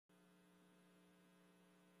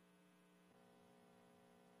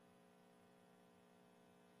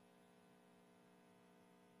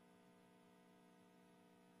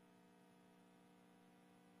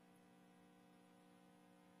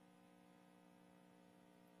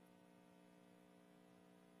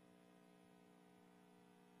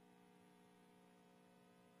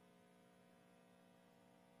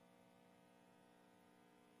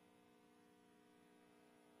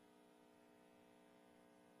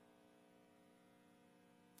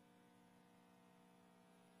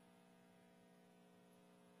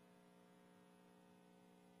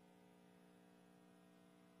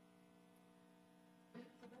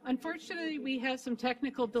Unfortunately, we have some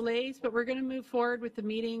technical delays, but we're going to move forward with the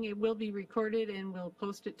meeting. It will be recorded, and we'll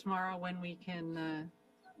post it tomorrow when we can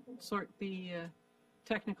sort the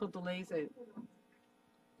technical delays out.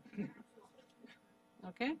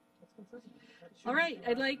 Okay? All right.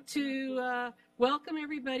 I'd like to welcome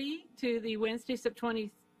everybody to the Wednesday, September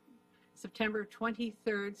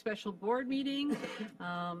 23rd special board meeting.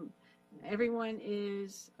 Everyone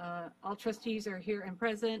is, all trustees are here and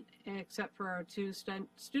present, except for our two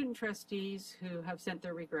student trustees who have sent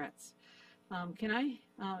their regrets. Are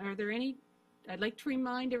there any, I'd like to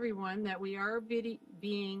remind everyone that we are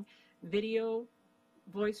being video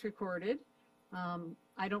voice recorded.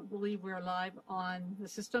 I don't believe we're live on the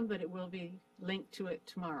system, but it will be linked to it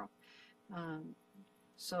tomorrow.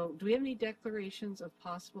 So do we have any declarations of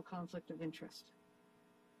possible conflict of interest?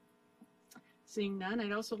 Seeing none,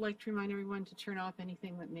 I'd also like to remind everyone to turn off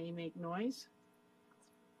anything that may make noise.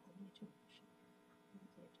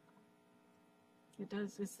 It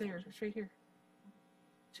does, it's there, it's right here.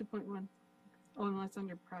 2.1. Oh, no, that's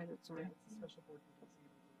under private, sorry.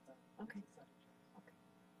 Okay.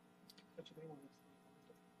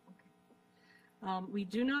 We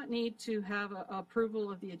do not need to have approval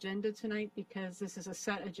of the agenda tonight because this is a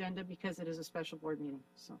set agenda because it is a special board meeting,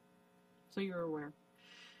 so you're aware.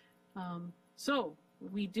 So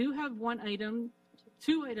we do have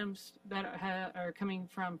two items that are coming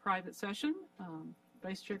from private session.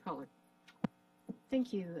 Vice Chair Collard.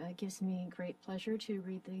 Thank you. It gives me great pleasure to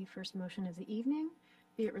read the first motion of the evening.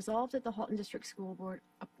 Be it resolved that the Halton District School Board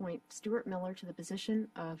appoint Stuart Miller to the position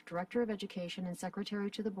of Director of Education and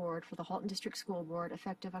Secretary to the Board for the Halton District School Board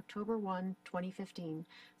effective October 1, 2015,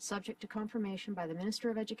 subject to confirmation by the Minister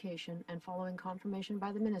of Education and following confirmation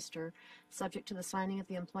by the Minister, subject to the signing of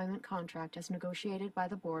the employment contract as negotiated by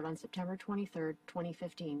the Board on September 23,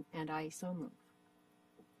 2015, and I so move.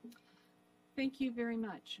 Thank you very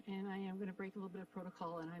much, and I am going to break a little bit of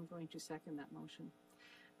protocol, and I'm going to second that motion.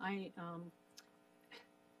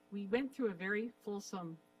 We went through a very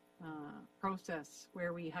fulsome process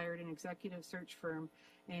where we hired an executive search firm,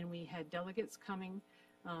 and we had delegates coming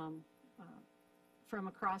from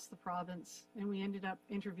across the province, and we ended up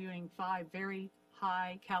interviewing 5 very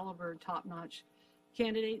high caliber, top-notch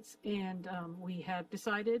candidates, and we have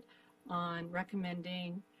decided on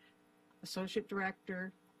recommending Associate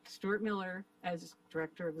Director Stuart Miller as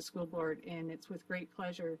Director of the School Board, and it's with great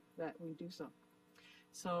pleasure that we do so.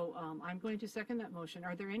 So I'm going to second that motion.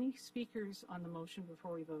 Are there any speakers on the motion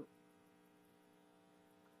before we vote?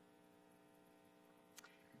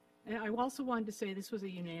 And I also wanted to say this was a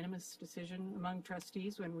unanimous decision among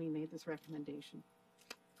trustees when we made this recommendation.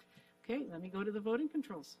 Okay, let me go to the voting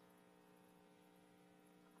controls.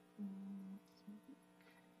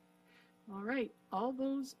 All right, all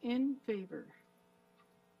those in favor?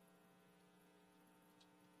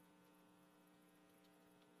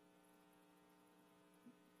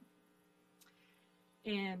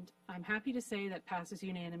 And I'm happy to say that passes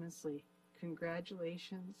unanimously.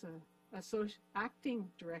 Congratulations, acting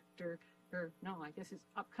director, or no, I guess it's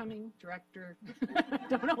upcoming director.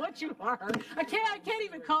 Don't know what you are. I can't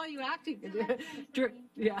even call you acting.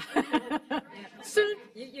 Yeah. Soon.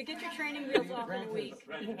 You get your training wheels off in a week.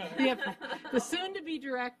 Yeah, the soon-to-be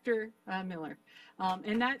director, Miller,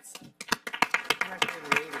 and that's.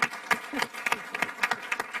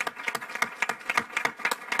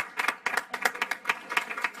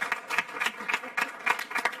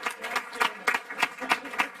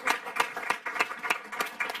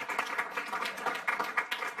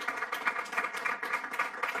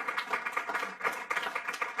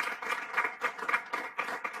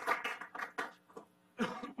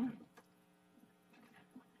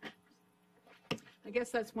 I guess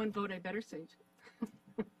that's one vote I better save.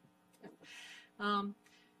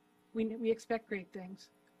 We expect great things.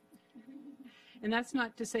 And that's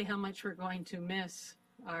not to say how much we're going to miss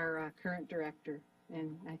our current director,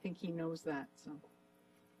 and I think he knows that. So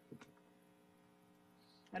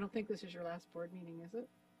I don't think this is your last board meeting, is it?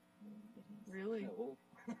 Really?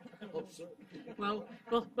 Well,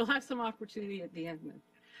 we'll have some opportunity at the end then.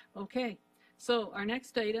 Okay, so our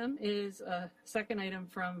next item is a second item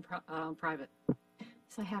from private.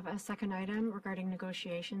 So I have a second item regarding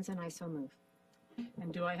negotiations, and I so move.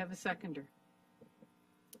 And do I have a seconder?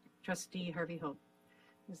 Trustee Harvey Hope.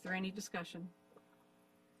 Is there any discussion?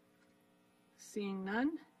 Seeing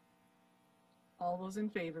none, all those in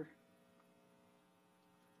favor?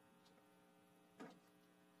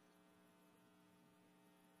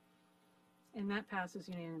 And that passes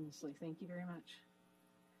unanimously. Thank you very much.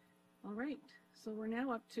 All right, so we're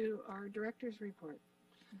now up to our director's report.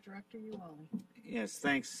 Director Uwally. Yes,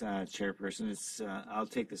 thanks, Chairperson. I'll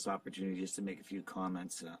take this opportunity just to make a few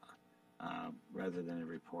comments rather than a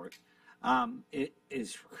report. It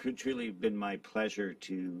has truly been my pleasure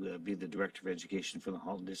to be the Director of Education for the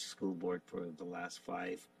Halton District School Board for the last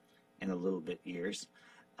 5 and a little bit years.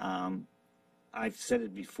 I've said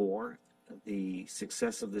it before, the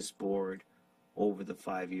success of this board over the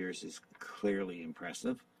 5 years is clearly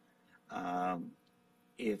impressive.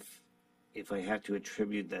 If I had to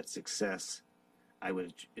attribute that success, I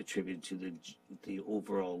would attribute to the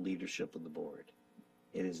overall leadership of the board.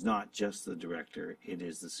 It is not just the director, it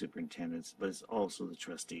is the superintendents, but it's also the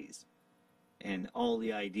trustees. And all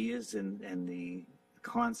the ideas and the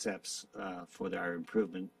concepts for our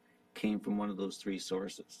improvement came from one of those 3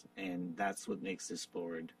 sources. And that's what makes this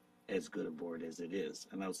board as good a board as it is.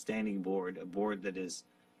 An outstanding board, a board that is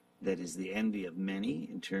the envy of many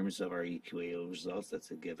in terms of our EQA results,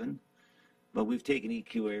 that's a given. But we've taken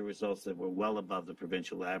EQA results that were well above the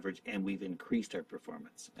provincial average, and we've increased our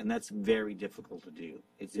performance. And that's very difficult to do.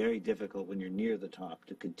 It's very difficult when you're near the top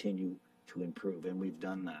to continue to improve, and we've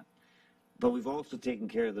done that. But we've also taken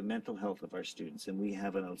care of the mental health of our students, and we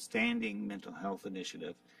have an outstanding mental health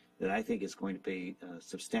initiative that I think is going to pay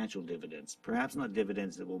substantial dividends. Perhaps not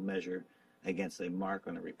dividends that will measure against a mark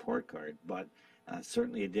on a report card, but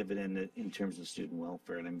certainly a dividend in terms of student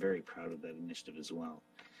welfare, and I'm very proud of that initiative as well.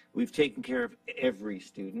 We've taken care of every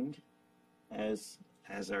student, as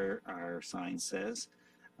our sign says.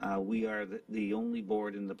 We are the only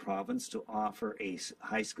board in the province to offer a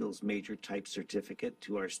high skills major type certificate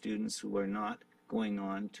to our students who are not going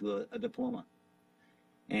on to a diploma.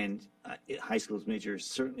 And high skills major is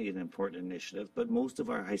certainly an important initiative, but most of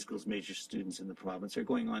our high skills major students in the province are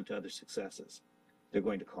going on to other successes. They're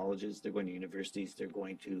going to colleges, they're going to universities, they're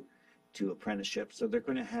going to apprenticeships, so they're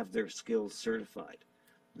going to have their skills certified.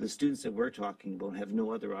 The students that we're talking about have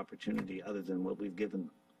no other opportunity other than what we've given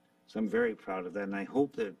them. So I'm very proud of that, and I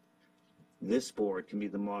hope that this board can be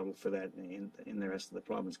the model for that in the rest of the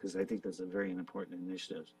province, because I think that's a very important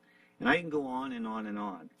initiative. And I can go on and on and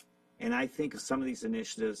on. And I think some of these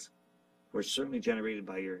initiatives were certainly generated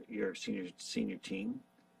by your senior team,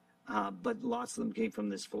 but lots of them came from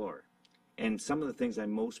this floor. And some of the things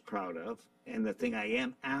I'm most proud of, and the thing I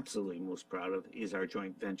am absolutely most proud of, is our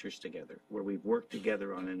joint ventures together, where we've worked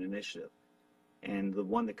together on an initiative. And the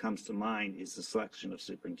one that comes to mind is the selection of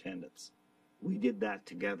superintendents. We did that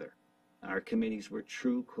together. Our committees were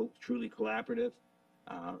truly collaborative,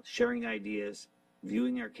 sharing ideas,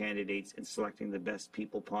 viewing our candidates, and selecting the best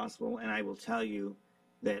people possible. And I will tell you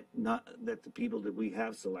that the people that we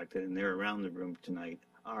have selected, and they're around the room tonight,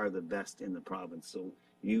 are the best in the province. So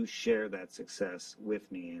you share that success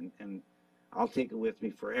with me, and I'll take it with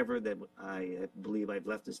me forever that I believe I've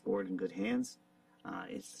left this board in good hands.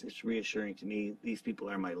 It's reassuring to me. These people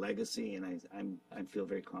are my legacy, and I feel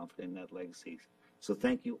very confident in that legacy. So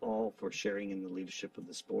thank you all for sharing in the leadership of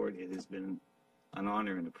this board. It has been an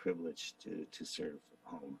honor and a privilege to serve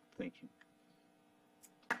home. Thank you.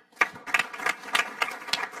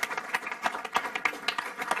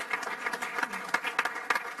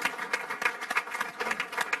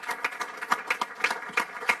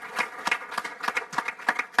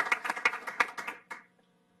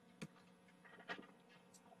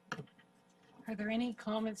 Are there any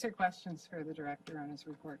comments or questions for the director on his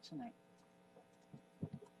report tonight?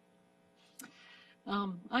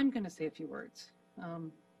 I'm going to say a few words.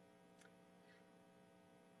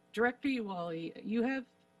 Director Uwally,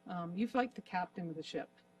 you've like the captain of the ship.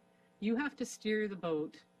 You have to steer the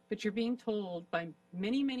boat, but you're being told by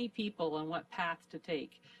many, many people on what path to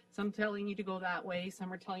take. Some telling you to go that way,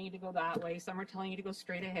 some are telling you to go that way, some are telling you to go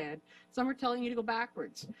straight ahead, some are telling you to go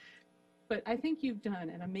backwards. But I think you've done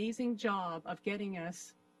an amazing job of getting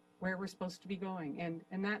us where we're supposed to be going,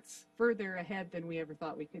 and that's further ahead than we ever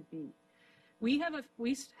thought we could be. We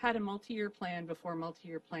had a multi-year plan before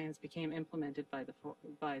multi-year plans became implemented by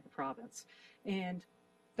the province, and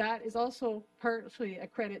that is also partly a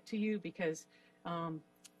credit to you, because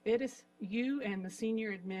it is you and the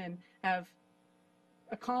senior admin have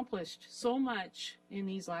accomplished so much in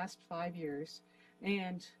these last 5 years,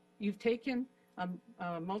 and you've taken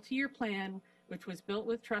a multi-year plan which was built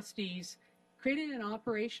with trustees, created an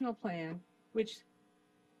operational plan which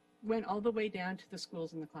went all the way down to the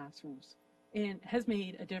schools and the classrooms, and has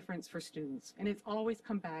made a difference for students. And it's always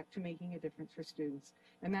come back to making a difference for students.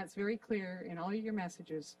 And that's very clear in all your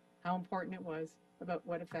messages, how important it was about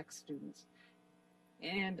what affects students.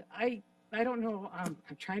 And I don't know, I'm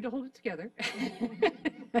trying to hold it together,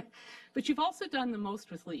 but you've also done the most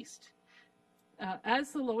with least.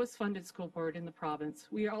 as the lowest funded school board in the province,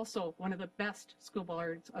 we are also one of the best school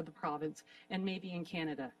boards of the province and maybe in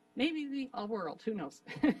Canada, maybe the world, who knows.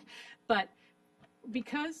 But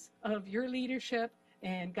because of your leadership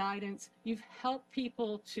and guidance, you've helped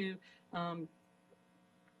people to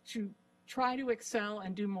try to excel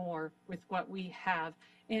and do more with what we have.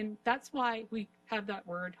 And that's why we have that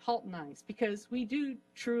word Haltonize, because we do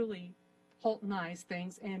truly Haltonize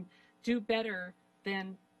things and do better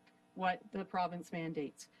than what the province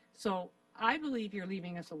mandates. So I believe you're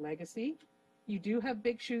leaving us a legacy. You do have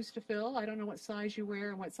big shoes to fill. I don't know what size you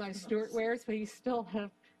wear and what size Stuart wears, but you still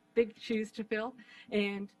have big shoes to fill.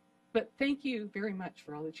 But thank you very much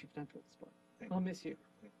for all that you've done for this board. We'll miss you.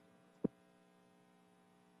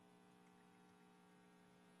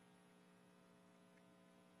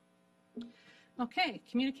 Okay,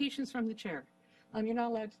 communications from the chair. You're not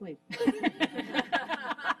allowed to leave.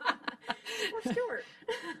 Or Stuart.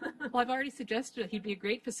 Well, I've already suggested he'd be a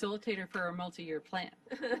great facilitator for our multi-year plan.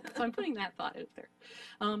 So I'm putting that thought out there.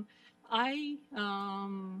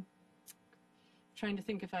 Trying to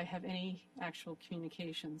think if I have any actual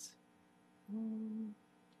communications.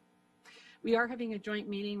 We are having a joint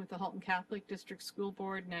meeting with the Halton Catholic District School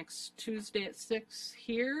Board next Tuesday at 6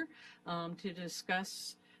 here to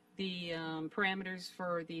discuss the parameters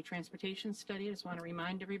for the transportation study. I just want to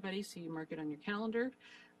remind everybody, so you mark it on your calendar.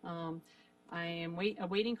 I am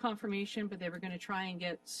awaiting confirmation, but they were going to try and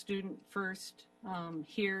get student first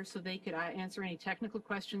here so they could answer any technical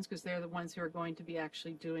questions, because they're the ones who are going to be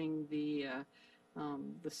actually doing the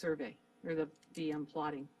survey or the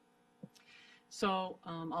plotting. So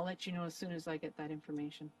I'll let you know as soon as I get that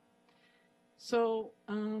information. So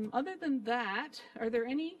other than that, are there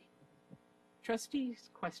any trustees'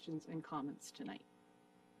 questions and comments tonight?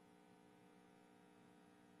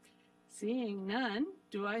 Seeing none,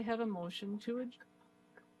 do I have a motion to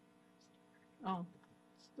adjourn?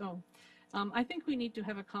 I think we need to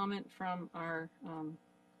have a comment from our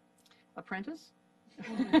apprentice.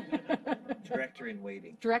 Director in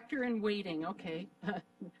waiting. Director in waiting, okay.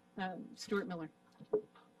 Stuart Miller.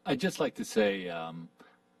 I'd just like to say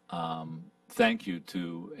thank you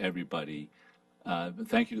to everybody.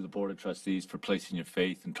 Thank you to the Board of Trustees for placing your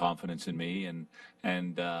faith and confidence in me, and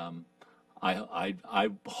I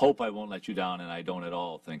hope I won't let you down, and I don't at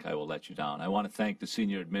all think I will let you down. I want to thank the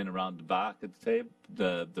senior admin around the back of the table,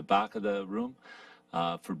 the back of the room,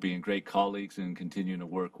 for being great colleagues and continuing to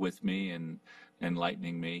work with me and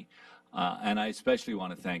enlightening me. And I especially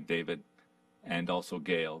want to thank David and also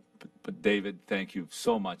Gail. But David, thank you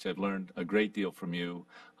so much. I've learned a great deal from you.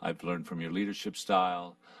 I've learned from your leadership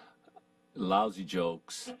style, lousy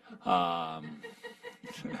jokes. I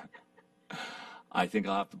think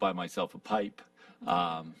I'll have to buy myself a pipe.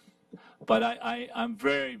 But I'm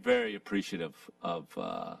very, very appreciative of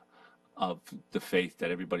the faith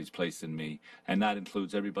that everybody's placed in me, and that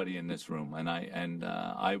includes everybody in this room. And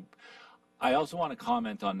I also want to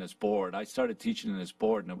comment on this board. I started teaching in this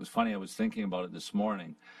board, and it was funny. I was thinking about it this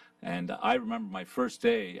morning, and I remember my first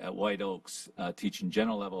day at White Oaks teaching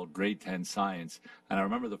general level grade 10 science, and I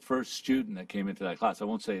remember the first student that came into that class. I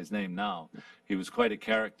won't say his name now. He was quite a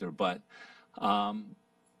character, but on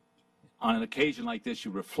an occasion like this, you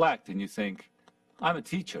reflect and you think, I'm a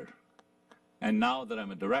teacher. And now that I'm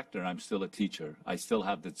a director, I'm still a teacher. I still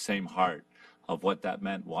have the same heart of what that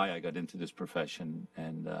meant, why I got into this profession.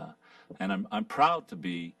 And I'm proud to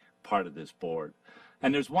be part of this board.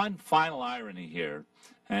 And there's one final irony here.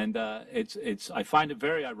 And I find it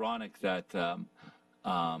very ironic that the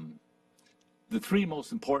three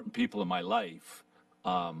most important people in my life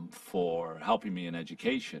for helping me in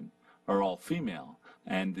education are all female,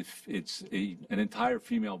 and it's an entire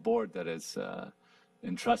female board that has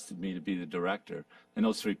entrusted me to be the director. And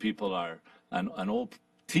those three people are an old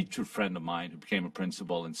teacher friend of mine who became a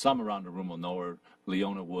principal, and some around the room will know her,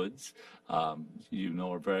 Leona Woods. You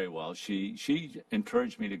know her very well. She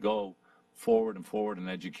encouraged me to go forward in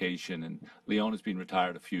education, and Leona's been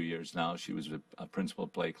retired a few years now. She was a principal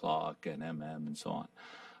at Blake Lock and and so on.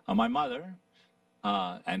 My mother,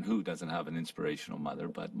 and who doesn't have an inspirational mother,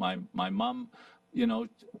 but my mom, you know,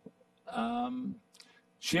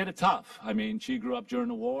 she had it tough. I mean, she grew up during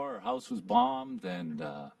the war. Her house was bombed, and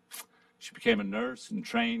she became a nurse and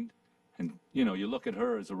trained. And, you know, you look at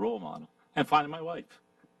her as a role model. And finally, my wife,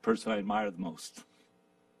 person I admire the most.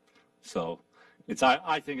 So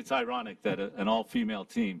I think it's ironic that an all-female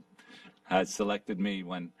team has selected me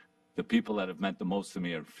when the people that have meant the most to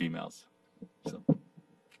me are females. So,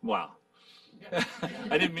 wow.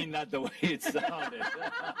 I didn't mean that the way it sounded.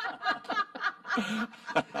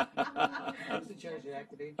 Who's in charge of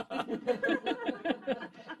activating?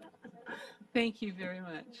 Thank you very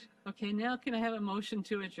much. Okay, now can I have a motion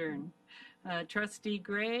to adjourn? Trustee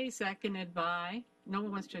Gray, seconded by, no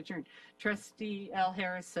one wants to adjourn. Trustee Al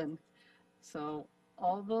Harrison. So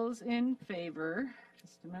all those in favor,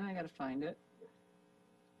 just a minute, I got to find it.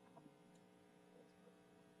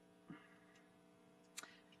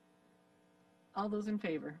 All those in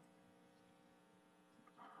favor?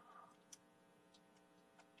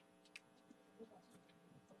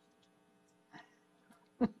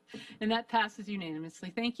 And that passes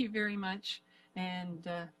unanimously. Thank you very much, and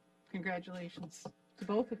congratulations to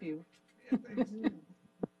both of you. Yeah, thanks.